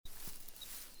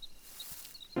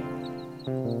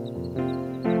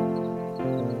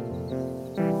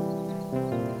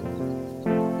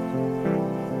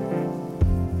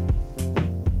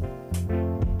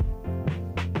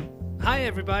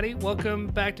everybody. Welcome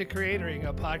back to Creatoring,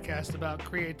 a podcast about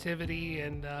creativity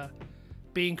and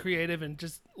being creative and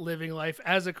just living life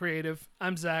as a creative.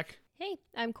 I'm Zach. Hey,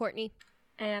 I'm Courtney.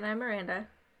 And I'm Miranda.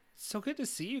 So good to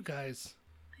see you guys.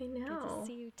 I know. Good to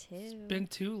see you too. It's been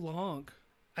too long.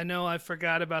 I know I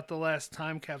forgot about the last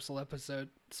time capsule episode.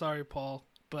 Sorry, Paul,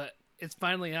 but it's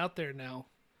finally out there now.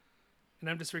 And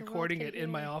I'm just recording it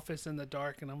in my office in the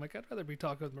dark, and I'm like, I'd rather be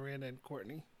talking with Miranda and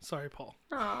Courtney. Sorry, Paul.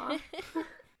 Aw.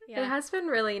 Yeah. It has been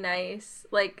really nice.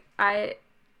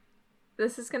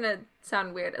 This is gonna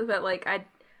sound weird, but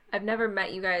I've never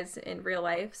met you guys in real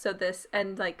life, so this,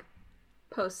 and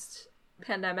post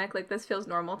pandemic, this feels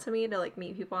normal to me to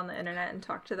meet people on the internet and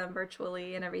talk to them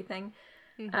virtually and everything.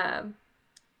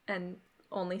 And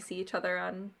only see each other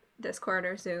on Discord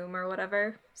or Zoom or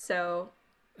whatever. So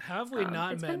How have we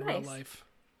not it's met in been real nice. life?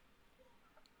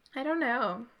 I don't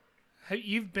know.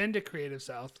 You've been to Creative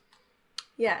South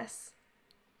Yes.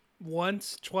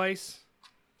 once, twice?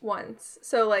 Once.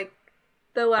 So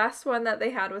the last one that they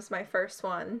had was my first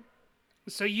one.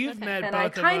 So you've Okay. met And both I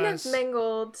of kind us. of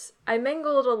mingled. I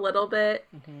mingled a little bit,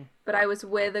 but I was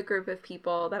with a group of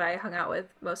people that I hung out with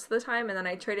most of the time, and then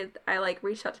I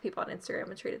reached out to people on Instagram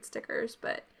and traded stickers,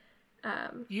 but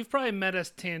You've probably met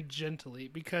us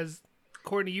tangentially because,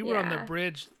 Courtney, you were on the Yeah.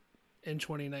 bridge in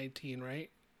 2019, right?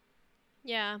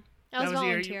 Yeah, I That was was the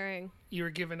year volunteering. You were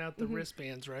giving out the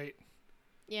wristbands, right?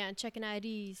 Yeah, checking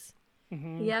IDs.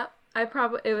 yep,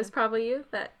 it was probably you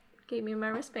that gave me my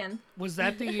wristband. Was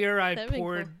that the year I That'd be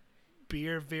poured cool.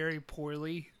 beer very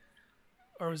poorly?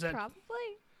 Or was that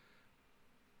Probably.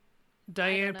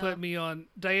 Diane don't put me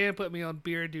on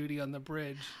beer duty on the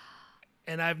bridge,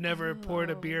 and I've never poured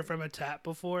a beer from a tap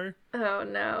before. Oh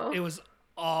no. It was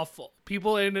awful.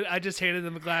 People in it, I just handed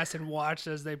them a glass and watched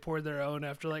as they poured their own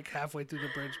after halfway through the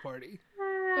bridge party.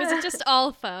 Was it just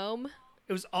all foam?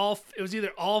 It was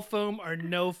either all foam or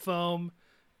no foam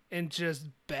and just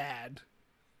bad.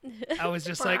 I was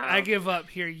just like, Wow. I give up.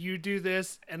 Here, you do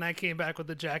this. And I came back with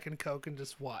the Jack and Coke and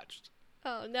just watched.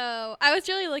 Oh no, I was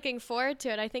really looking forward to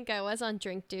it. I think I was on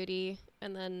drink duty,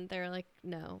 and then they were like,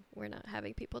 "No, we're not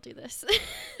having people do this."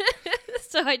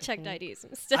 So I checked IDs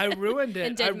instead. I ruined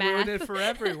And it. did I ruined math. it for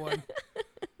everyone.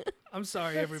 I'm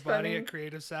sorry, That's everybody funny. at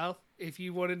Creative South. If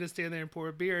you wanted to stand there and pour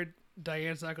a beer,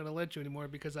 Diane's not going to let you anymore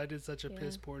because I did such a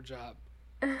piss poor job.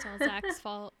 It's all Zach's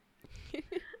fault.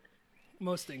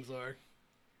 Most things are.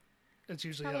 That's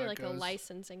usually Probably how it like a goes.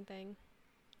 licensing thing.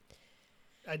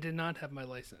 I did not have my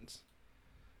license.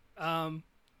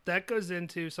 That goes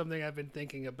into something I've been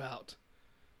thinking about.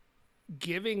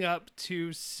 Giving up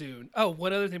too soon. Oh,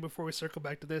 one other thing before we circle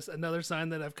back to this. Another sign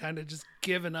that I've kind of just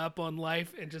given up on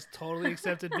life and just totally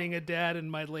accepted being a dad in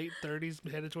my late 30s,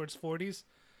 headed towards 40s.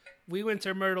 We went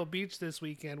to Myrtle Beach this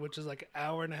weekend, which is like an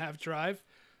hour and a half drive,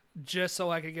 just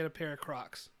so I could get a pair of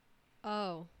Crocs.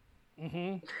 Oh.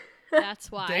 Mm-hmm.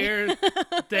 That's why.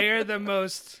 They're the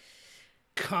most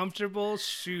comfortable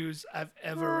shoes I've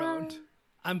ever owned.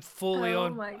 I'm fully Oh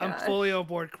on. my I'm gosh. fully on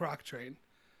board Croc train.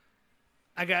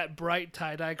 I got bright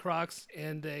tie-dye Crocs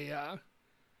and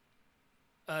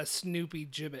a Snoopy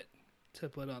Gibbet to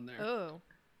put on there. Oh.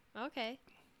 Okay.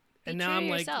 and Be now true I'm to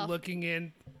like yourself. looking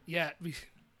in. Yeah,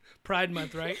 Pride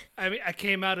Month, right? I mean, I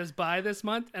came out as bi this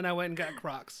month, and I went and got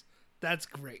Crocs. That's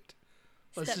great.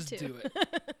 Let's Step just 2. do it.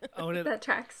 Own it. That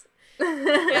tracks.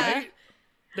 Right?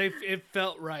 It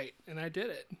felt right, and I did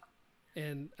it.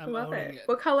 And I'm Love owning it. it.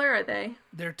 What color are they?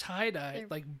 They're tie-dye, They're-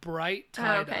 like bright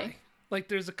tie-dye. okay. Like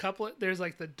there's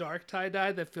the dark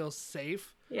tie-dye that feels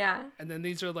safe. Yeah. And then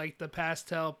these are like the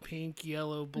pastel pink,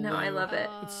 yellow, blue. No, I love it.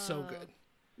 It's so good.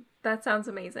 That sounds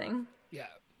amazing. Yeah.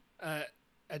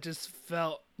 I just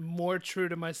felt more true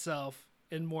to myself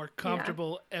and more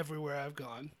comfortable everywhere I've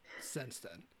gone since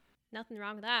then. Nothing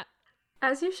wrong with that.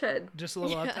 As you should. Just a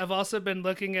little. I've also been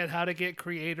looking at how to get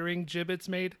creatoring gibbets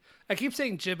made. I keep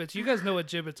saying gibbets. You guys know what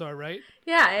gibbets are, right?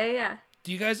 Yeah.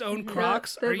 Do you guys own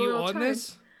Crocs? the Are you little on charms.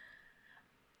 this?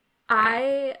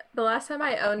 The last time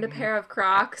I owned a pair of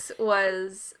Crocs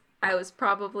I was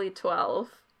probably 12.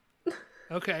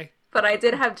 Okay. But I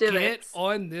did have Get gibbets.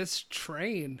 on this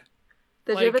train.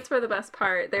 The like- gibbets were the best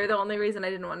part. They're the only reason I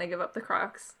didn't want to give up the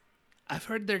Crocs. I've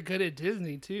heard they're good at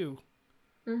Disney too.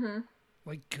 Mm-hmm.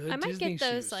 Like good I might Disney get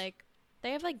those shoes.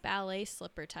 they have ballet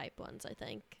slipper type ones, I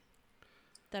think.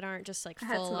 That aren't just I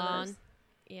had full some of on. those.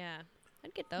 Yeah.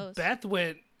 I'd get those. Beth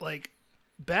went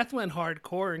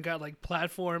hardcore and got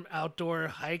platform outdoor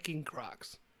hiking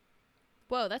Crocs.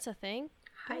 Whoa, that's a thing?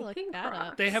 I'll look Hiking that up.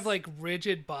 Crocs. They have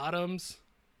rigid bottoms,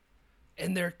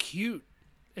 and they're cute.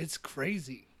 It's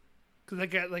crazy because they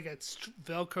got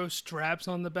Velcro straps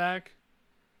on the back.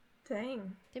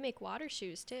 Dang. They make water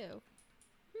shoes too.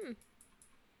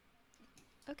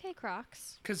 Okay,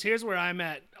 Crocs. Because here's where I'm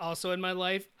at also in my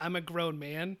life. I'm a grown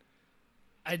man.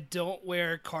 I don't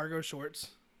wear cargo shorts.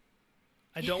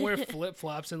 I don't wear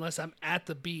flip-flops unless I'm at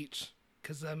the beach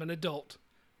because I'm an adult.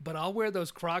 But I'll wear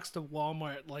those Crocs to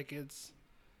Walmart like it's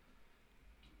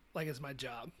my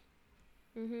job,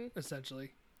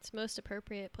 essentially. It's the most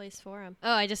appropriate place for them.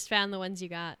 Oh, I just found the ones you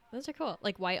got. Those are cool.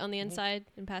 Like white on the inside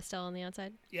and pastel on the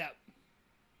outside. Yeah.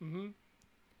 Mm-hmm.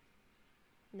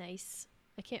 Nice.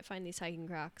 I can't find these hiking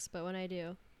Crocs, but when I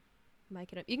do,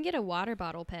 mic it up. You can get a water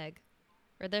bottle peg,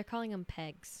 or they're calling them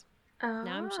pegs. Oh.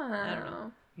 Now I don't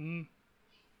know. Mm.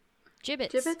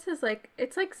 Jibbits. Jibbits is like,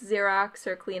 it's like Xerox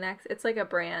or Kleenex. It's like a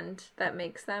brand that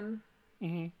makes them.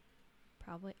 Mm-hmm.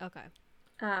 Probably. Okay.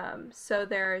 So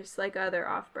there's like other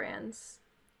off brands.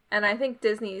 And I think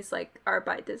Disney's like are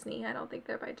by Disney. I don't think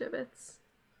they're by Jibbits.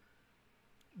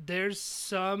 There's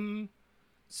some.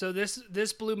 So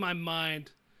this blew my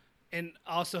mind, and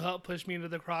also helped push me into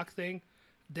the Croc thing.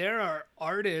 There are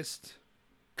artists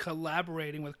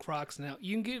collaborating with Crocs now.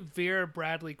 You can get Vera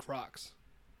Bradley Crocs,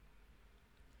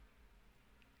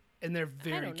 and they're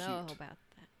very I don't cute. know about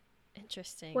that.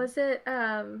 Interesting. Was it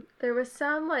there was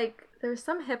some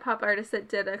hip hop artist that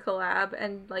did a collab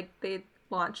and like they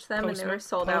launched them and they were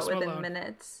sold out within Malone.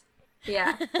 minutes.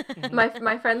 Yeah.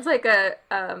 my friend's like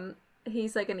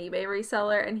he's like an eBay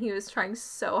reseller and he was trying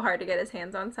so hard to get his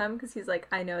hands on some because he's like,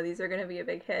 I know these are going to be a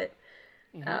big hit.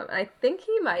 I think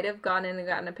he might have gone in and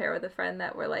gotten a pair with a friend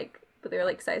that were like, but they were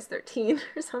like size 13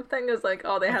 or something. It was like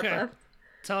all they had left.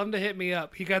 Tell him to hit me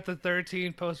up. He got the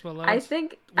 13 Post Malone. I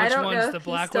think Which I don't ones, know the if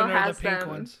black he still one or has the pink them.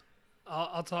 ones?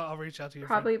 I'll reach out to you.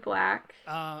 Probably black.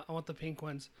 I want the pink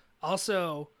ones.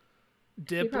 Also,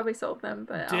 He probably sold them,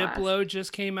 but I'll ask. Diplo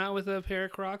just came out with a pair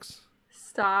of Crocs.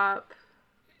 Stop.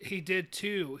 He did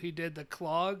two. He did the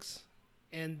clogs,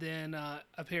 and then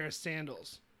a pair of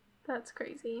sandals. That's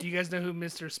crazy. Do you guys know who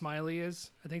Mr. Smiley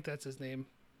is? I think that's his name.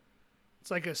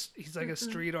 It's like he's like a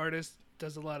street artist.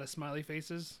 Does a lot of smiley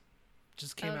faces.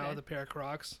 Just came out with a pair of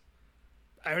Crocs.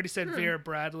 I already said Vera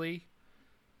Bradley.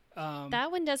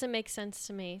 That one doesn't make sense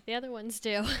to me. The other ones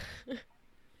do.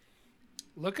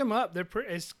 Look them up.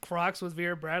 It's Crocs with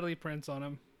Vera Bradley prints on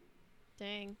them.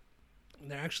 Dang. And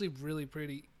they're actually really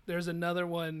pretty. There's another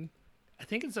one. I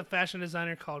think it's a fashion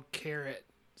designer called Carrot.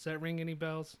 Does that ring any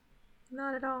bells?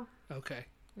 Not at all. Okay.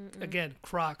 Again,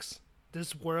 Crocs.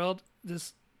 This world,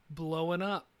 this blowing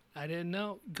up. I didn't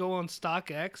know. Go on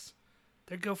StockX.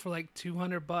 They go for like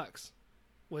 $200.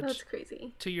 Which, That's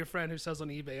crazy. to your friend who sells on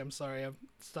eBay, I'm sorry.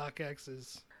 StockX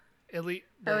is elite.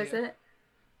 Oh, is it?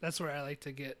 That's where I like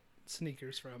to get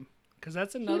sneakers from. Because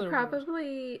that's another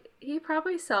He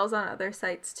probably sells on other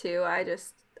sites too. I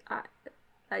just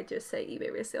say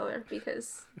eBay reseller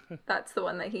because that's the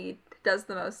one that he does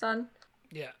the most on.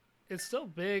 Yeah. It's still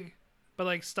big. But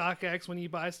like StockX, when you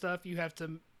buy stuff, you have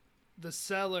to... The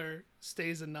seller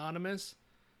stays anonymous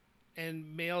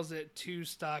and mails it to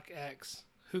StockX,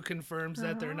 who confirms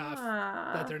that they're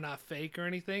not fake or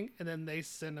anything, and then they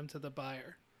send them to the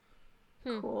buyer.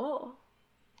 Cool.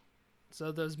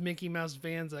 So those Mickey Mouse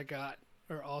Vans I got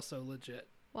are also legit.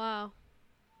 Wow.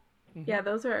 Yeah,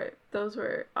 those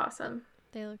were awesome.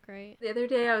 They look great. The other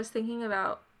day I was thinking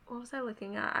about, what was I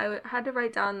looking at? I had to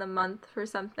write down the month for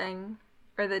something,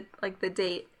 or the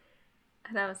date,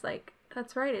 and I was like,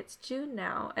 that's right, it's June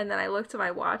now. And then I looked at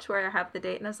my watch where I have the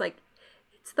date, and I was like,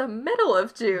 it's the middle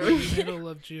of June. Middle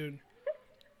of June.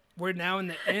 We're now in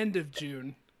the end of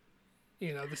June.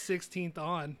 You know, the 16th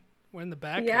on. We're in the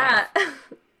back half.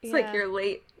 It's like your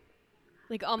late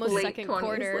like almost late second 20s,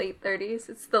 quarter. late 30s.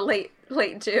 It's the late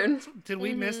June. Did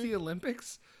we miss the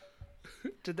Olympics?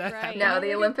 Did that happen? No,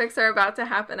 the Olympics are about to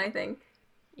happen, I think.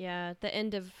 Yeah, the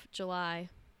end of July.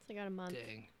 So I got a month.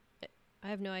 Dang. I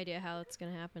have no idea how it's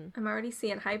gonna happen. I'm already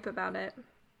seeing hype about it.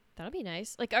 That'll be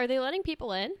nice. Like, are they letting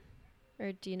people in,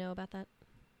 or do you know about that?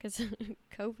 Because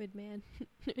COVID, man,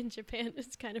 in Japan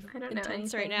is kind of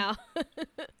intense right now.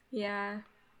 Yeah.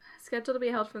 Scheduled to be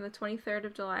held from the 23rd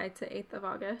of July to 8th of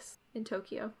August in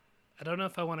Tokyo. I don't know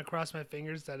if I want to cross my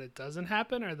fingers that it doesn't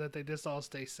happen or that they just all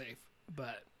stay safe.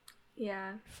 But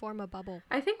Yeah. Form a bubble.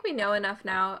 I think we know enough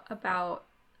now about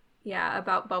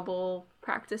bubble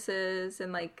practices,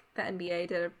 and like the NBA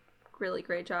did a really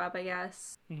great job, I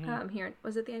guess. Here,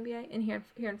 was it the NBA? And here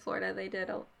in Florida, they did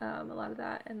a lot of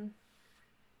that, and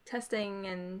testing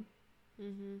and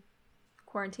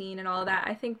quarantine and all of that.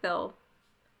 I think they'll,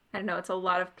 I don't know, it's a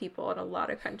lot of people in a lot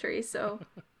of countries, so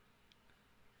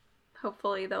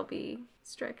hopefully they'll be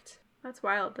strict. That's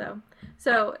wild, though.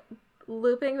 So,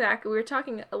 looping back, we were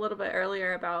talking a little bit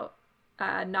earlier about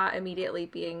not immediately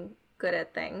being good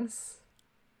at things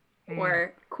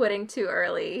or quitting too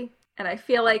early. And I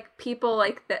feel like people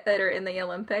like that are in the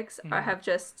Olympics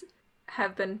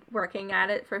have been working at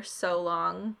it for so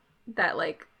long that,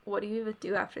 like, what do you even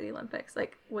do after the Olympics?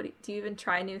 Like, do you even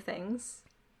try new things?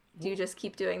 Do you just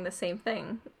keep doing the same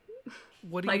thing?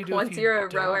 What do like, you do once if you you're a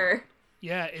don't? rower?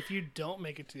 Yeah, if you don't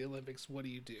make it to the Olympics, what do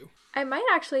you do? I might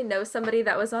actually know somebody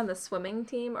that was on the swimming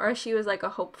team, or she was like a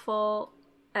hopeful,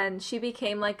 and she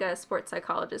became like a sports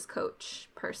psychologist coach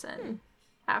person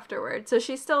afterward. So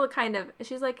she's still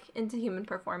she's like into human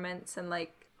performance and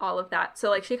like all of that. So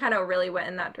like she kind of really went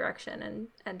in that direction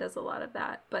and does a lot of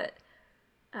that. But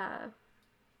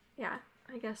yeah,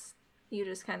 I guess you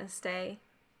just kind of stay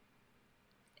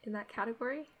in that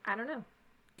category. I don't know.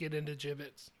 Get into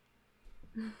gibbets.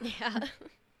 Yeah.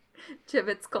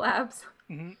 Gibbets collabs.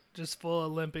 Mm-hmm. Just full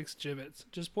Olympics gibbets.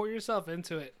 Just pour yourself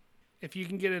into it. If you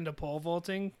can get into pole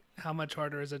vaulting, how much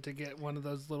harder is it to get one of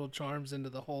those little charms into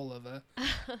the hole of a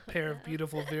pair of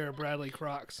beautiful Vera Bradley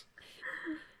Crocs?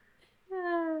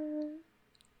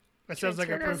 That sounds like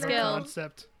a proof of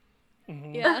concept.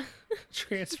 Mm-hmm. Yeah.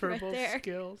 Transferable Right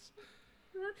skills.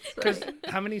 Because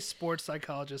how many sports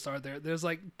psychologists are there? There's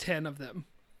like 10 of them,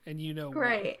 and you know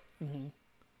right. Mm-hmm.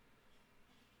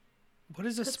 What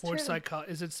is a That's sports true.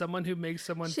 psychologist? Is it someone who makes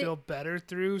someone feel better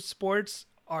through sports,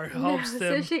 or No, helps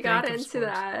them? so she got think of into sports?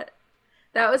 that.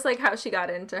 That was like how she got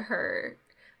into her.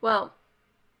 Well,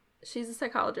 she's a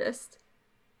psychologist,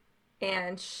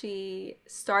 and she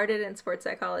started in sports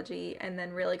psychology and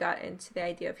then really got into the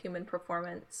idea of human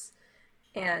performance.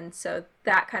 And so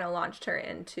that kind of launched her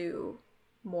into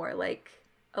more like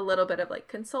a little bit of like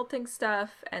consulting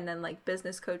stuff and then like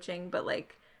business coaching, but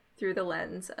like through the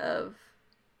lens of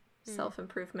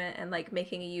self-improvement and like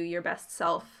making you your best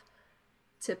self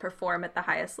to perform at the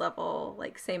highest level,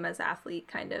 like same as athlete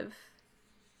kind of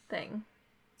thing.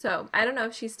 So I don't know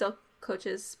if she still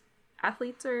coaches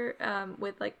athletes or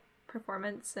with like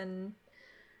performance and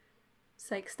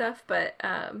psych stuff, but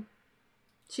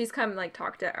she's come like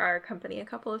talk to our company a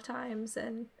couple of times,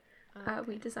 and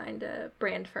we designed a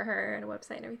brand for her and a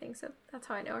website and everything. So that's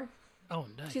how I know her. Oh,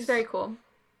 nice. She's very cool.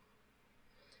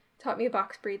 Taught me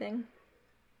box breathing.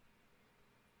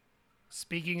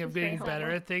 Speaking of getting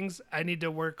better at things, I need to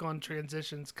work on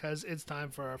transitions because it's time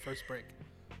for our first break.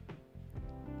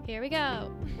 Here we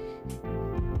go.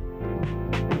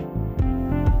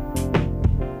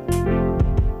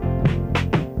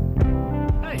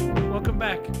 Hi, welcome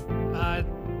back.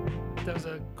 That was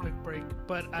a quick break,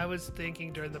 but I was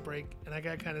thinking during the break, and I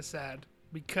got kind of sad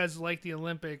because, like the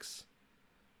Olympics,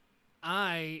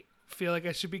 I feel like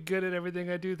I should be good at everything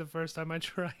I do the first time I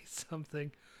try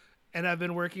something. And I've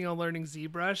been working on learning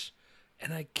ZBrush,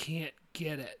 and I can't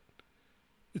get it.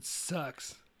 It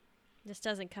sucks. This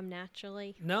doesn't come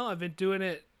naturally. No, I've been doing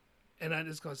it, and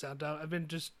it's going to sound dumb. I've been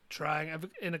just trying. I've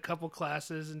in a couple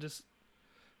classes, and just,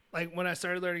 like, when I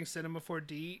started learning Cinema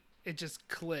 4D, it just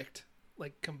clicked,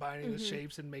 like, combining the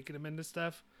shapes and making them into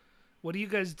stuff. What do you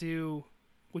guys do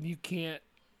when you can't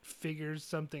figure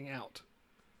something out?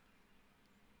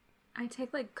 I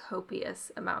take, like, copious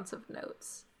amounts of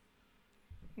notes.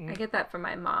 I get that from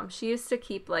my mom. She used to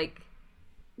keep like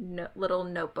little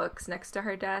notebooks next to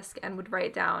her desk and would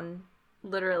write down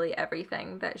literally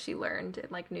everything that she learned in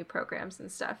like new programs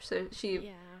and stuff. So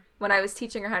when I was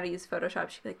teaching her how to use Photoshop,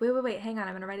 she'd be like, wait, hang on,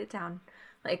 I'm gonna write it down.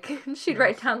 Like she'd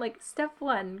write down like step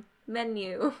 1,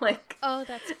 menu, like oh,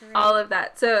 that's great. all of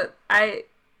that. So I'm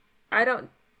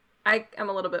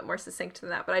a little bit more succinct than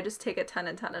that, but I just take a ton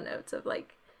of notes of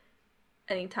like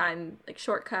anytime, like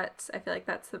shortcuts. I feel like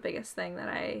that's the biggest thing that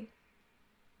I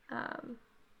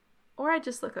or I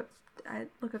just look up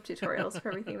tutorials for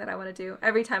everything that I want to do.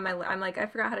 Every time I'm like, I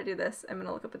forgot how to do this, I'm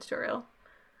gonna look up a tutorial.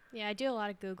 Yeah, I do a lot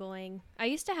of Googling. I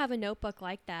used to have a notebook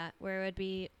like that where it would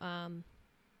be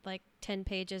like 10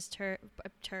 pages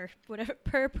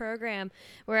per program,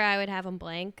 where I would have them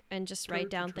blank and just write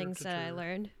down things that I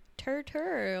learned.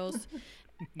 Turtles.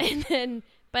 And then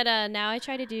but now I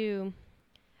try to do,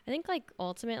 I think like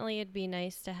ultimately it'd be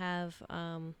nice to have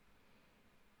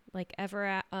like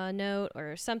Evernote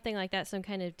or something like that, some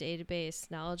kind of database,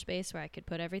 knowledge base where I could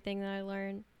put everything that I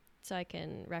learned so I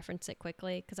can reference it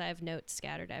quickly because I have notes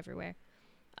scattered everywhere.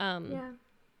 But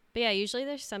yeah, usually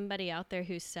there's somebody out there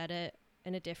who said it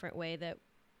in a different way that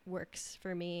works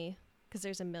for me because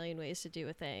there's a million ways to do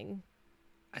a thing.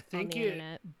 I think it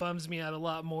bums me out a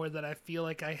lot more that I feel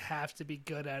like I have to be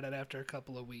good at it after a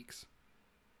couple of weeks.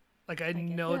 Like, I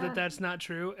know that that's not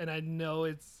true, and I know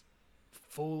it's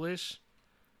foolish,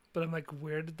 but I'm like,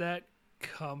 where did that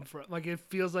come from? Like, it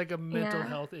feels like a mental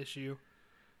health issue.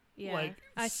 Yeah. Like,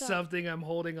 something I'm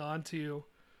holding on to.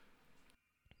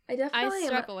 I definitely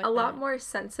am a lot more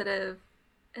sensitive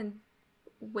and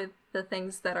with the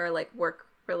things that are like work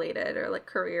related or like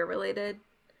career related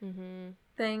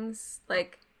things.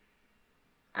 Like,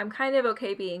 I'm kind of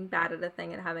okay being bad at a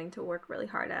thing and having to work really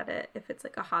hard at it if it's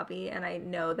like a hobby and I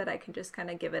know that I can just kind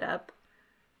of give it up.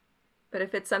 But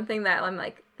if it's something that I'm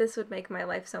like, this would make my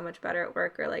life so much better at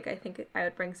work, or like I think I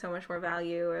would bring so much more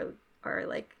value, or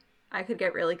like I could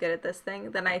get really good at this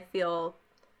thing, then I feel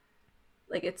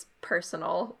like it's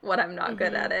personal when I'm not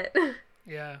good at it.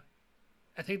 Yeah.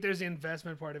 I think there's the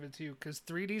investment part of it too, because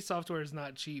 3D software is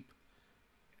not cheap.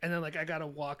 And then like I got a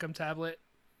Wacom tablet.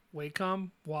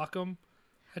 Wacom?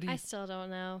 How do you... I still don't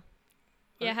know.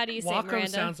 Yeah, how do you say Wacom Miranda?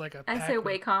 sounds like a I Pac-Man. say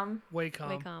Wacom.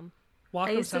 Wacom. Wacom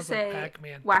I used to sounds like say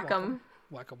Pac-Man. Wacom.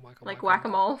 Wacom. Like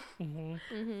whack-a-mole.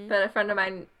 Mm-hmm. But a friend of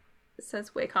mine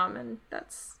says Wacom, and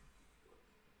that's...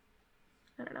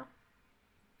 I don't know.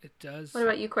 It does. What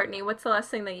about you, Courtney? What's the last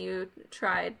thing that you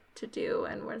tried to do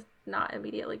and were not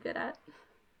immediately good at?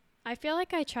 I feel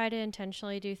like I try to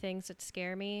intentionally do things that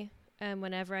scare me, and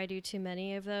whenever I do too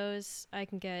many of those, I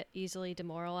can get easily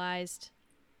demoralized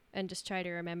and just try to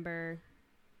remember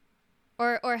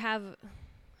or have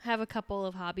a couple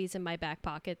of hobbies in my back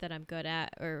pocket that I'm good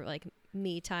at, or like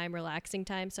me time, relaxing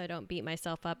time, so I don't beat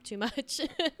myself up too much.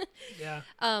 Yeah.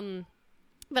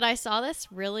 But I saw this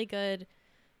really good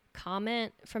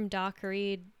comment from Doc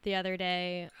Reed the other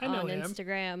day on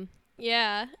Instagram.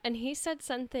 Yeah, and he said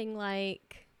something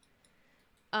like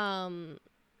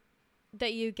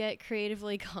that you get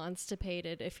creatively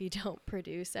constipated if you don't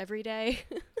produce every day.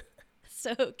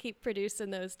 So keep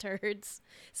producing those turds.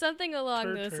 Something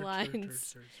along those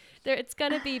lines. It's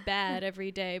going to be bad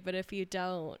every day, but if you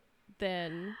don't,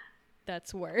 then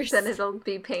that's worse. Then it'll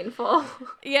be painful.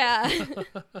 Yeah.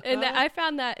 And I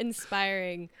found that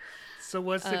inspiring. So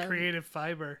what's the creative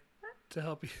fiber to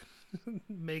help you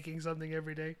making something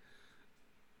every day?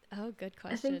 Oh, good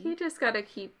question. I think you just got to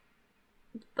keep,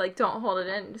 like, don't hold it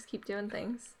in. Just keep doing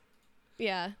things.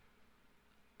 Yeah.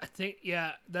 I think,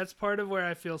 yeah, that's part of where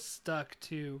I feel stuck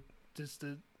too. Just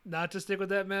to, not to stick with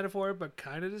that metaphor, but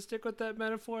kind of to stick with that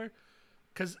metaphor.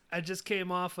 Because I just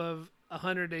came off of a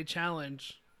 100-day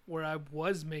challenge where I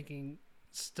was making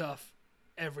stuff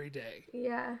every day.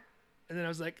 Yeah. And then I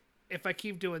was like, if I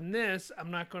keep doing this, I'm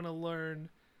not going to learn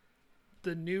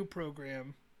the new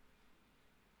program.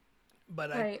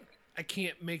 But right. I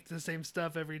can't make the same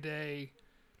stuff every day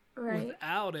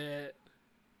without it.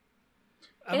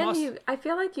 I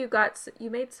feel like you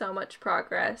made so much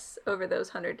progress over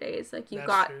those 100 days. Like you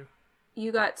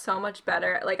got so much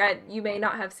better. Like you may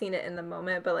not have seen it in the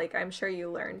moment, but like I'm sure you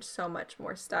learned so much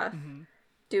more stuff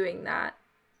doing that.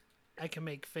 I can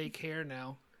make fake hair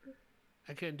now.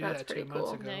 I couldn't do that 2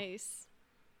 months ago. Nice.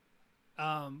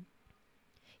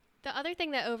 The other thing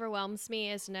that overwhelms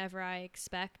me is whenever I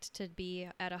expect to be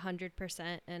at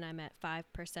 100% and I'm at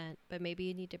 5%, but maybe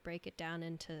you need to break it down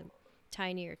into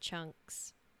tinier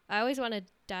chunks. I always want to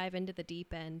dive into the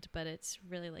deep end, but it's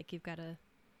really like you've got to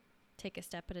take a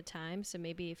step at a time. So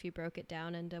maybe if you broke it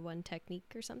down into one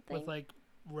technique or something. With like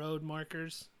road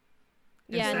markers.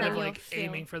 Yeah, instead of like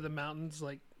aiming for the mountains,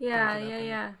 like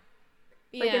yeah.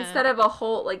 Like instead of a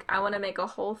whole, like I want to make a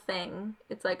whole thing,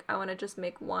 it's like I want to just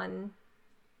make one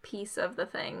piece of the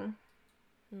thing.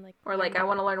 Or like I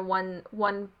want to learn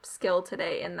one skill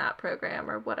today in that program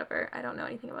or whatever. I don't know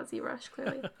anything about ZBrush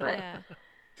clearly, but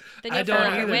I don't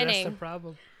either. That's the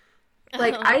problem.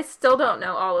 Like I still don't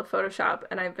know all of Photoshop,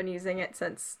 and I've been using it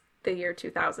since the year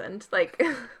 2000. Like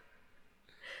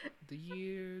the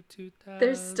year 2000.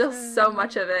 There's still so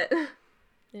much of it,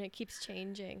 and it keeps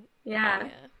changing. Yeah.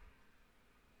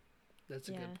 That's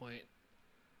a good point.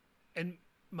 And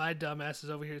my dumbass is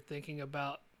over here thinking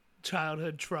about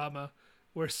childhood trauma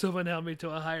where someone held me to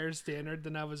a higher standard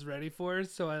than I was ready for.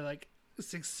 So I like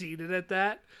succeeded at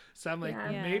that. So I'm like,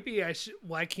 maybe I should,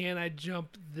 why can't I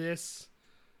jump this?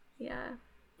 Yeah.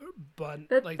 But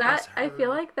like that, I feel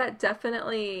like that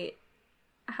definitely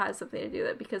has something to do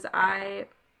with it because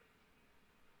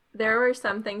there were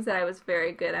some things that I was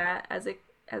very good at as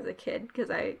a kid because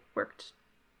I worked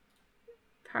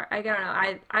hard. I don't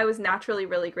know. I was naturally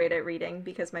really great at reading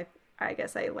because I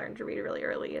guess I learned to read really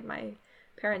early and my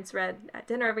parents read at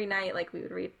dinner every night. Like we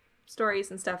would read stories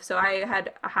and stuff. So I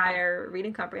had a higher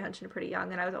reading comprehension pretty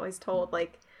young. And I was always told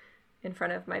like in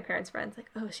front of my parents' friends, like,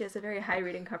 oh, she has a very high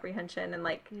reading comprehension. And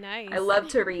like, nice. I love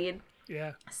to read.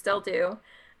 Yeah. Still do.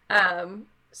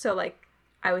 So like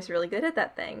I was really good at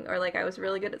that thing, or like I was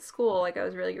really good at school. Like I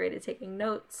was really great at taking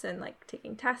notes and like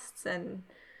taking tests and,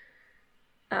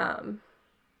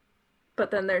 but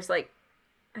then there's like,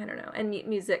 I don't know, and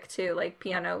music too, like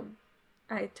piano.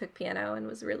 I took piano and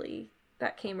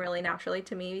that came really naturally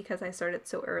to me because I started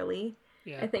so early.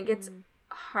 Yeah. I think it's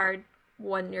hard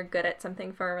when you're good at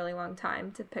something for a really long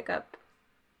time to pick up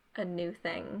a new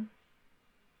thing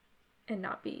and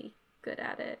not be good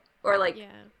at it. Or like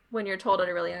when you're told at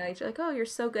a really young age, you're like, oh, you're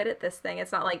so good at this thing.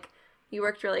 It's not like you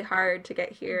worked really hard to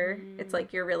get here. It's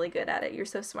like you're really good at it. You're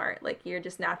so smart. Like you're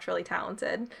just naturally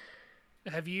talented.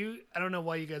 Have you, I don't know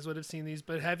why you guys would have seen these,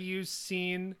 but have you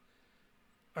seen,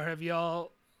 or have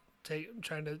y'all, I'm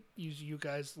trying to use you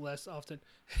guys less often,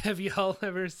 have y'all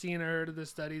ever seen or heard of the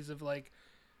studies of like,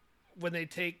 when they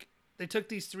took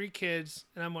these 3 kids,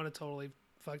 and I'm going to totally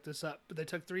fuck this up, but they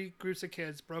took 3 groups of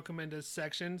kids, broke them into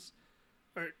sections,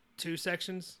 or 2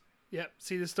 sections. Yep.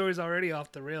 See, the story's already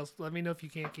off the rails. Let me know if you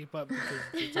can't keep up because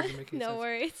it doesn't make any sense. No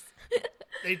worries.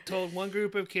 They told one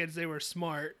group of kids they were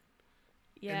smart,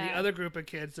 and the other group of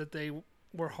kids that they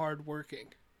were hardworking.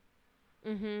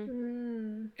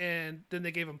 Mm-hmm. And then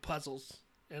they gave them puzzles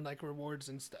and like rewards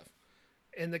and stuff.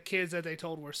 And the kids that they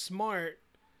told were smart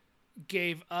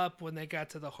gave up when they got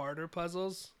to the harder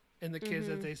puzzles, and the kids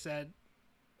that they said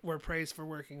were praised for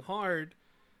working hard,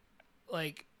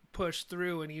 like pushed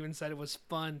through and even said it was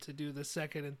fun to do the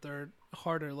second and third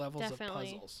harder levels of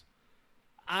puzzles.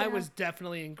 I was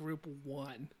definitely in group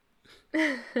 1.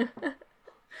 And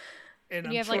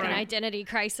you have like an identity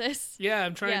crisis. Yeah,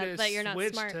 I'm trying to that you're not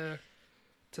switch smart.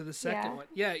 to the second one.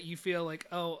 Yeah, you feel like,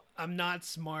 oh, I'm not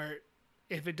smart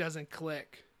if it doesn't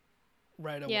click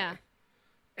right away. Yeah.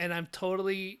 And I'm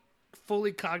fully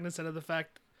cognizant of the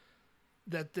fact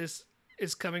that this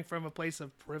is coming from a place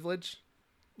of privilege.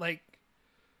 Like,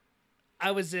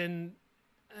 I was in,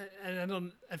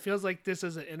 and it feels like this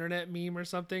is an internet meme or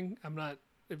something. I'm not,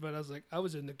 but I was like, I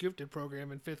was in the gifted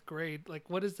program in 5th grade. Like,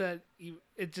 what is that?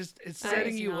 It's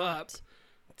setting you up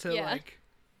to like,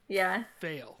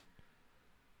 fail.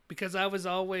 Because I was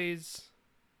always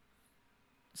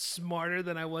smarter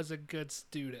than I was a good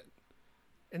student.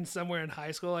 And somewhere in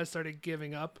high school, I started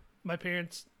giving up. My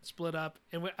parents split up,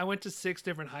 and I went to 6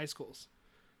 different high schools.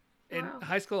 And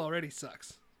high school already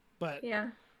sucks. But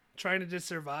trying to just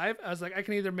survive, I was like, I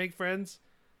can either make friends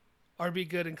or be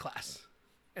good in class.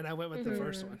 And I went with the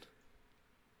first one.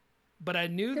 But I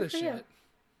knew the shit.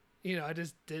 You know, I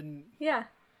just didn't. Yeah.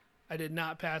 I did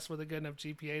not pass with a good enough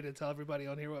GPA to tell everybody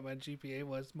on here what my GPA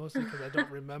was, mostly because I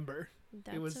don't remember.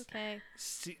 That's it was okay.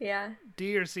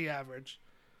 D or C average.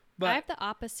 But I have the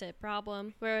opposite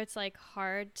problem where it's like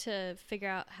hard to figure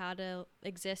out how to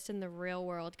exist in the real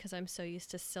world because I'm so used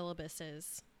to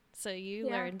syllabuses. So you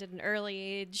learned at an early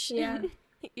age.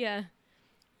 Yeah.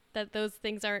 That those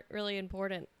things aren't really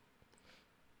important.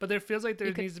 But there feels like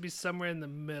there needs to be somewhere in the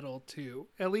middle too.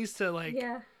 At least to like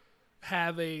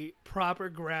have a proper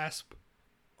grasp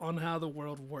on how the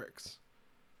world works.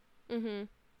 Mm-hmm.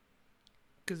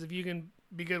 Because if you can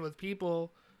be good with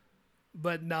people,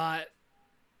 but not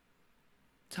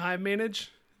time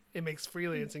manage, it makes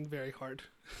freelancing very hard.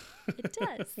 It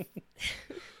does.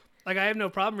 Like, I have no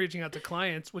problem reaching out to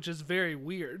clients, which is very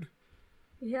weird.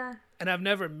 Yeah. And I've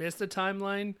never missed a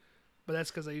timeline, but that's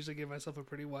because I usually give myself a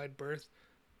pretty wide berth.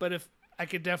 But if I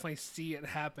could definitely see it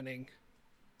happening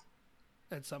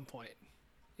at some point.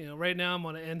 You know, right now I'm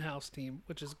on an in-house team,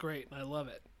 which is great, and I love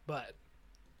it. But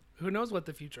who knows what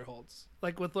the future holds?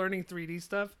 Like, with learning 3D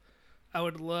stuff, I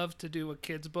would love to do a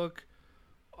kid's book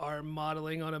or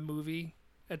modeling on a movie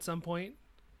at some point.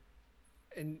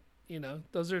 And, you know,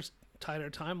 those are tighter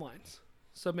timelines.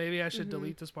 So maybe I should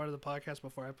delete this part of the podcast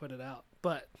before I put it out.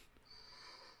 But,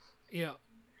 you know,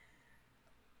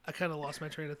 I kind of lost my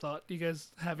train of thought. Do you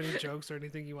guys have any jokes or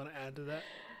anything you want to add to that?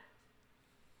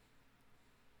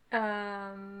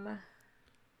 I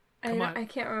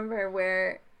can't remember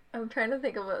where. I'm trying to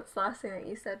think of what's the last thing that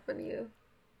you said when you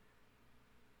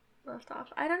left off.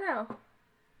 I don't know.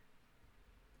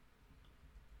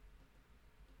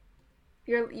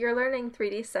 You're learning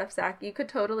 3D stuff, Zach. You could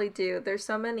totally do. There's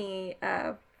so many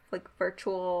like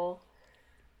virtual.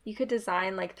 You could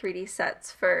design like 3D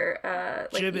sets for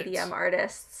like Jibbits. EDM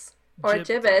artists or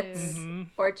Jibbits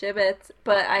or Jibbits.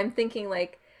 But I'm thinking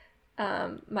like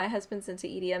my husband's into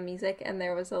EDM music, and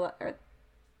there was a lot or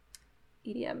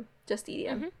EDM, just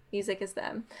EDM music is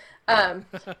them.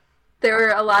 There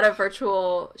were a lot of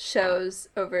virtual shows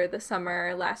over the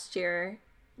summer last year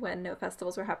when no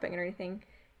festivals were happening or anything.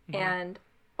 And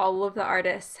all of the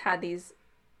artists had these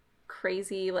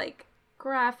crazy like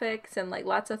graphics and like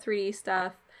lots of 3D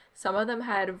stuff. Some of them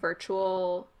had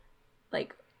virtual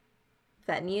like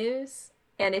venues,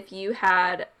 and if you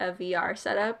had a VR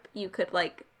setup, you could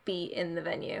like be in the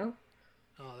venue.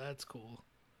 Oh, that's cool.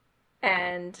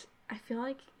 And I feel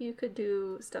like you could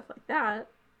do stuff like that.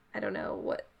 I don't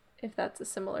know if that's a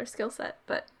similar skill set,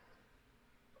 but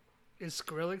is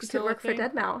Skrillex you still could work for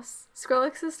Deadmau5.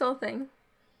 Skrillex is still a thing.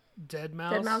 Dead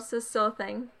Mouse. Dead Mouse is still a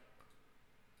thing.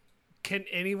 Can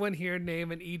anyone here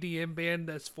name an EDM band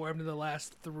that's formed in the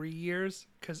last 3 years?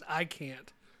 Because I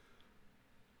can't.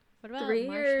 What about 3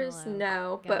 years? Marshmallow?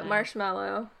 No, Guy? but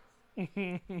Marshmallow.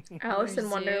 Alice in Zoo?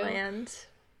 Wonderland.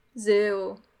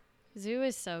 Zoo. Zoo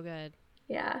is so good.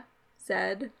 Yeah.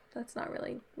 Zed. That's not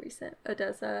really recent.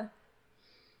 Odessa.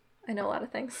 I know a lot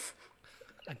of things.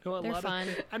 I know a They're lot fun.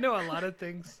 I know a lot of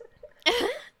things.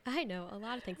 I know a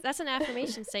lot of things. That's an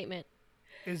affirmation statement.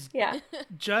 Is Yeah.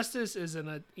 Justice isn't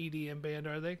an EDM band,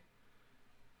 are they?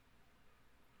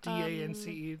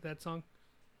 DANCE, that song.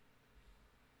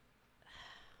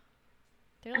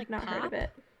 They're like I've not pop. heard of it.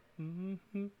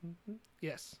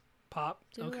 Yes, pop.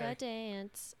 Do Okay. a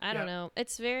dance. I don't Yeah. know.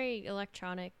 It's very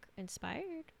electronic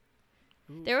inspired.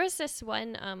 Ooh. There was this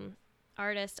one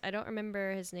artist, I don't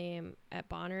remember his name, at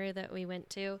Bonnaroo that we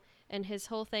went to, and his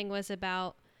whole thing was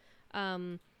about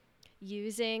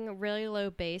using really low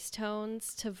bass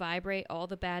tones to vibrate all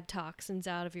the bad toxins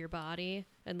out of your body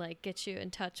and like get you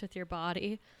in touch with your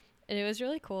body. And it was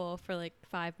really cool for like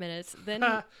 5 minutes. Then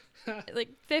like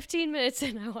 15 minutes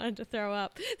in, I wanted to throw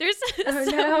up. There's Oh,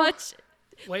 so no. much.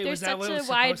 Wait, There's was that such what a was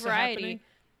wide supposed to happen? variety.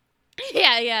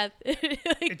 Yeah.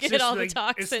 Like, get all the it's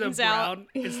toxins the out. brown,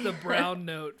 It's the brown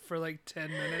note for like 10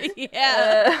 minutes.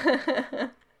 Yeah.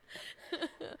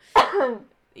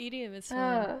 EDM is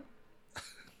fun.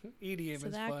 EDM So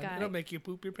is that fun. guy- It'll make you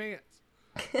poop your pants.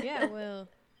 Yeah, well.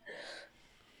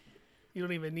 You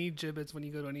don't even need gibbets when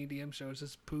you go to an EDM show. It's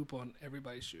just poop on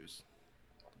everybody's shoes.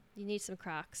 You need some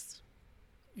Crocs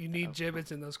You need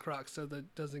gibbets in those Crocs so that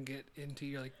it doesn't get into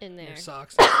your like in your there.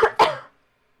 socks. And stuff.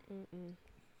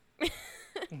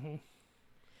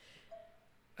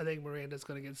 I think Miranda's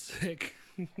gonna get sick.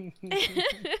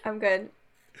 I'm good.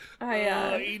 I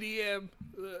EDM.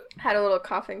 Ugh. had a little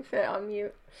coughing fit on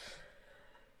mute.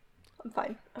 I'm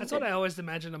fine. I'm That's good. what I always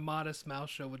imagine a Modest Mouse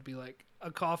show would be like. A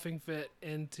coughing fit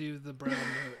into the brown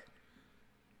note.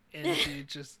 Into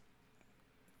just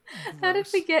How did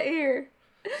gross. we get here?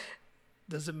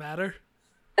 Does it matter?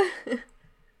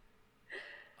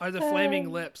 Are the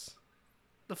Flaming Lips?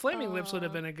 The Flaming Lips would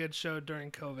have been a good show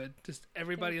during COVID. Just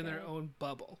everybody in their own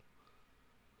bubble.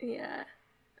 Yeah.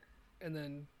 And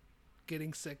then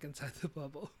getting sick inside the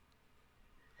bubble.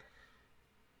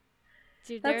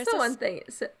 Dude, That's the one thing.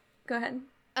 So, go ahead.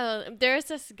 There's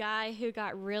this guy who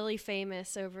got really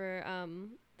famous over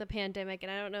the pandemic,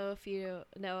 and I don't know if you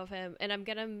know of him, and I'm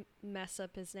gonna mess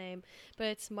up his name, but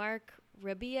it's Mark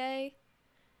Ribier,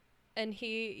 and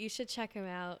you should check him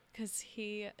out because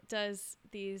he does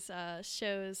these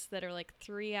shows that are like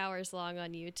 3 hours long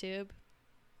on YouTube.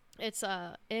 It's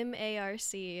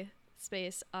MARC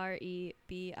space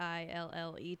REBILLET,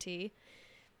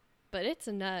 but it's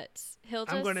nuts.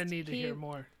 I'm going to need to hear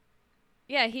more.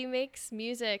 Yeah, he makes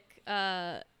music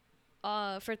for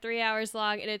 3 hours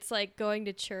long, and it's like going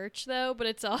to church though, but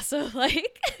it's also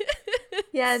like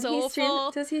Yeah, and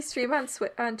soulful. does he stream on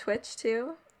on Twitch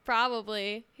too?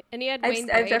 Probably. And he had I've Wayne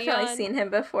I've Brady definitely on. seen him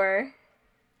before.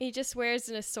 He just wears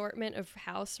an assortment of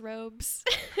house robes.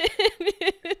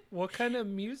 What kind of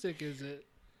music is it?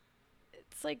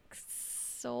 It's like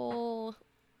soul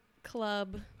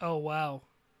club. Oh, wow.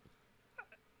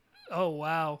 Oh,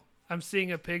 wow. I'm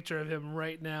seeing a picture of him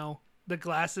right now. The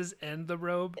glasses and the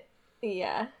robe.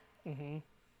 Yeah. Mm-hmm.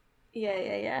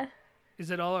 Yeah.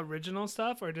 Is it all original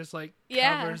stuff or just like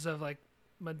Yeah. covers of like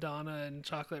Madonna and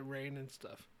Chocolate Rain and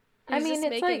stuff? He's I mean, just it's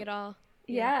making like- it all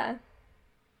Yeah.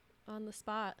 on the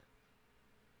spot.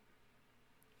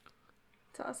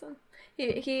 It's awesome.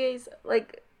 He's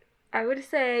like, I would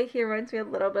say he reminds me a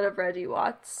little bit of Reggie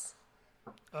Watts.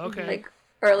 Okay. Like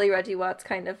early Reggie Watts,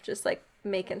 kind of just like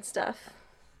making stuff.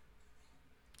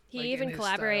 He Like in even his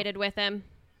collaborated with him.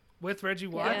 With Reggie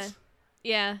Watts?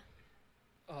 Yeah.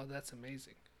 Oh, that's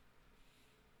amazing.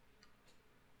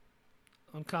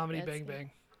 On Comedy Yeah, it's Bang neat.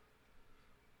 Bang.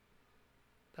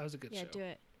 That was a good Yeah, show. do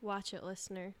it. Watch it,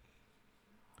 listener.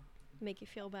 Make you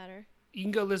feel better. You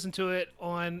can go listen to it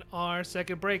on our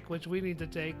second break, which we need to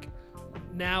take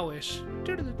now-ish.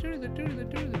 Don't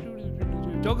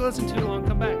go listen too long.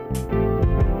 Come back.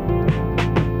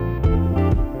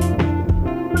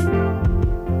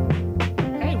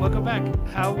 Hey, welcome back.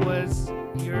 How was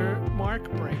your Mark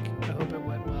break? I hope it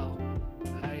went well.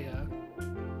 I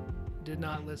did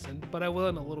not listen, but I will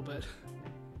in a little bit.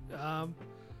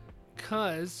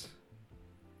 Cause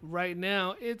right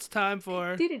now it's time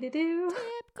for Do-do-do-do.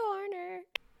 Tip corner.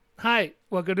 Hi,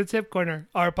 welcome to Tip Corner,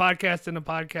 our podcast in a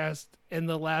podcast in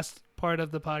the last part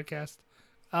of the podcast.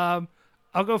 I'll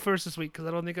go first this week because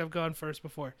I don't think I've gone first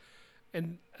before.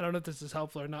 And I don't know if this is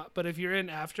helpful or not, but if you're in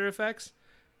After Effects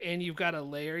and you've got a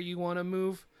layer you want to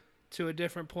move, to a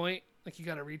different point, like you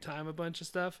got to retime a bunch of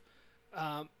stuff,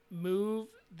 move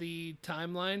the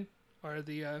timeline or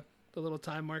the little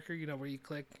time marker, where you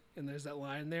click and there's that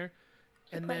line there,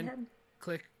 and then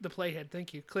click the playhead.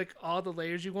 Thank you. Click all the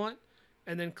layers you want,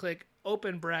 and then click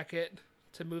open bracket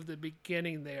to move the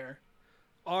beginning there.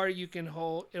 Or you can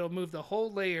it'll move the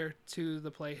whole layer to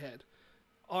the playhead.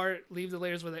 Or leave the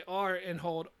layers where they are and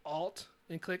hold Alt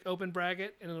and click open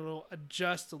bracket, and it'll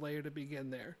adjust the layer to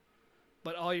begin there.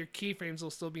 But all your keyframes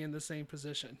will still be in the same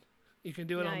position. You can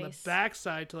do it on the back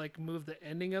side to like move the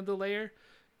ending of the layer.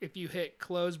 If you hit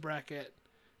close bracket,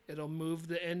 it'll move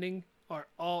the ending, or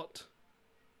Alt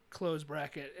close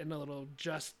bracket, and it'll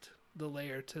adjust the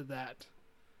layer to that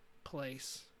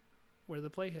place where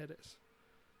the playhead is.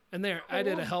 And there, I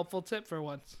did a helpful tip for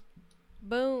once.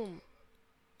 Boom.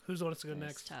 Who's wants to go That's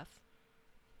next? Tough.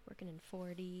 Working in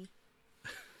 4D.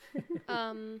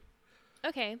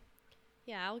 Okay.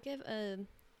 Yeah, I'll give a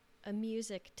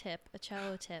music tip, a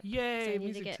cello tip. Yay, I need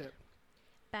music to get tip.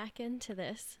 back into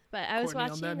this. But I was Courtney,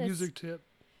 watching on that this. music tip.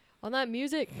 On that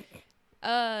music.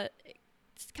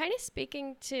 It's kind of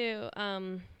speaking to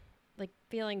like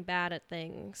feeling bad at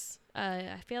things.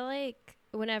 I feel like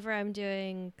whenever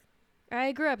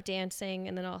I grew up dancing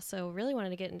and then also really wanted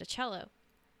to get into cello.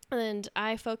 And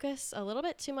I focus a little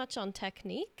bit too much on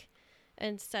technique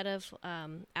instead of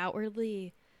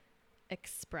outwardly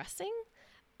expressing.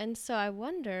 And so I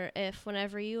wonder if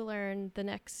whenever you learn the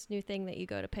next new thing that you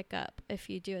go to pick up, if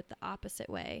you do it the opposite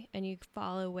way and you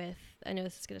follow with, I know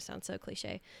this is going to sound so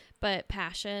cliche, but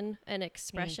passion and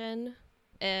expression,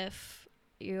 if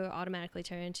you automatically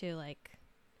turn into like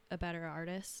a better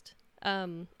artist.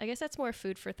 I guess that's more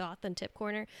food for thought than tip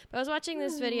corner. But I was watching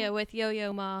this video with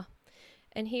Yo-Yo Ma,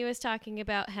 and he was talking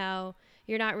about how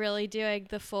you're not really doing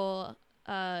the full,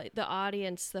 the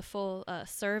audience, the full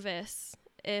service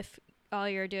if all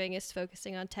you're doing is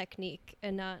focusing on technique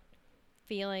and not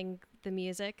feeling the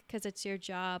music, because it's your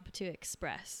job to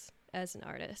express as an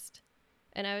artist.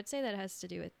 And I would say that has to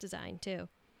do with design too.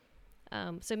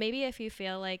 So maybe if you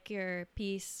feel like your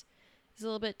piece is a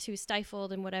little bit too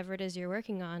stifled in whatever it is you're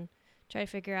working on, try to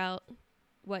figure out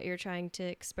what you're trying to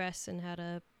express and how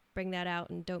to bring that out,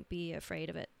 and don't be afraid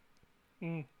of it.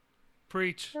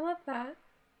 Preach. I love that.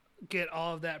 Get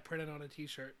all of that printed on a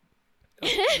t-shirt.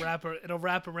 It'll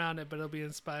wrap around it, but it'll be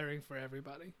inspiring for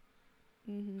everybody.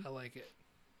 I like it.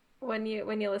 When you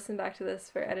listen back to this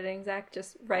for editing, Zach,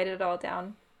 just write it all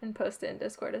down and post it in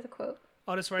Discord as a quote.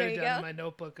 I'll just write it down in my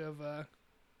notebook of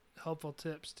helpful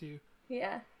tips too.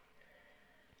 Yeah.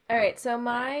 All right, so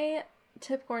my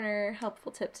tip corner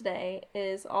helpful tip today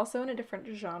is also in a different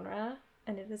genre,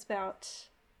 and it is about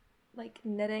like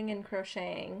knitting and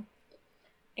crocheting.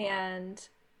 And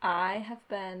I've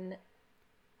been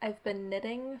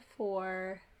knitting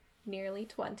for nearly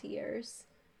 20 years.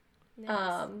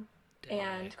 Nice.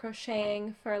 And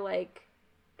crocheting for like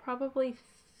probably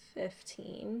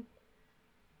 15.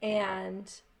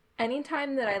 And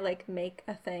anytime that I like make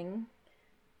a thing,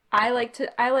 I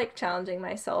like challenging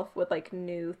myself with like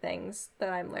new things that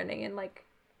I'm learning, and like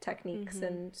techniques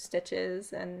and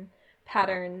stitches and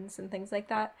patterns and things like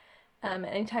that.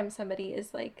 Anytime somebody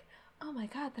is like, "Oh my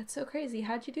God, that's so crazy.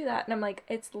 How'd you do that?" And I'm like,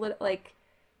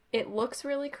 it looks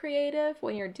really creative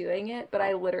when you're doing it, but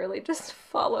I literally just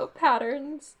follow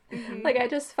patterns. Like I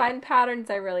just find patterns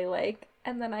I really like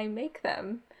and then I make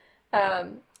them.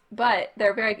 But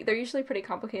they're usually pretty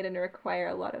complicated and require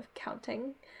a lot of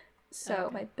counting. So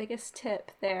my biggest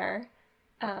tip there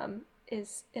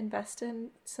is invest in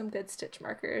some good stitch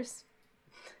markers.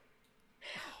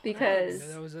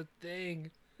 Because that was a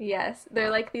thing. Yes,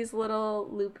 they're like these little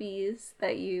loopies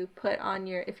that you put on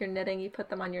if you're knitting, you put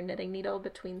them on your knitting needle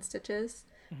between stitches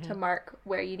to mark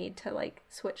where you need to like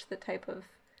switch the type of,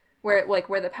 where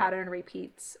the pattern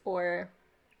repeats, or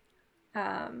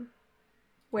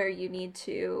where you need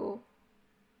to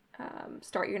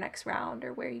start your next round,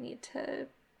 or where you need to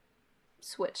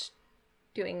switch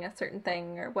doing a certain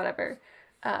thing or whatever.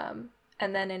 And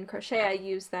then in crochet, I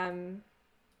use them.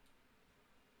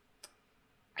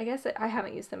 I guess I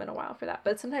haven't used them in a while for that,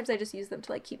 but sometimes I just use them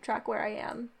to like keep track where I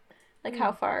am, like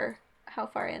how far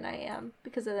in I am,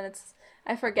 because then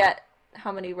I forget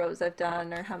how many rows I've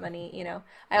done or how many,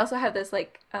 I also have this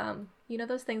like,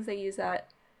 those things they use at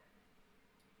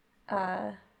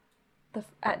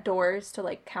doors to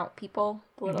like count people,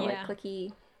 the little like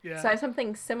clicky. Yeah. So I have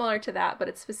something similar to that, but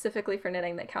it's specifically for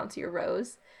knitting that counts your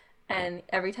rows, and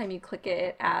every time you click it,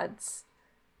 it adds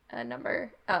a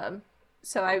number.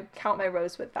 So I count my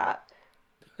rows with that.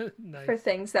 Nice. For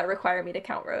things that require me to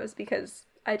count rows, because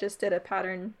I just did a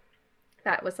pattern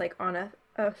that was like on a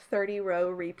 30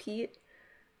 row repeat,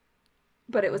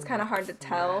 but it was kind of hard to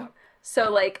tell.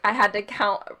 So like I had to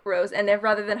count rows, and if,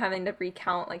 rather than having to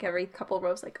recount like every couple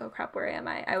rows, like, oh crap, where am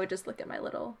I would just look at my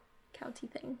little county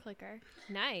thing. Clicker.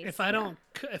 Nice. If I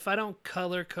don't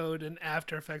color code an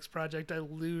After Effects project, I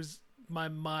lose my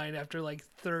mind after like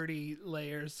 30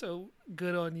 layers. So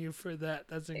good on you for that.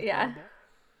 That's incredible.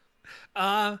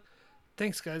 Yeah.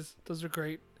 Thanks guys. Those are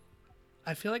great.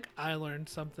 I feel like I learned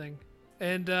something.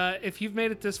 And if you've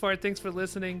made it this far, thanks for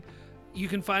listening. You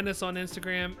can find us on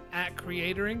Instagram at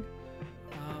Creatoring.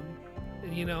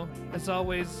 And, you know, as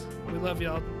always, we love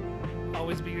y'all.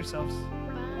 Always be yourselves.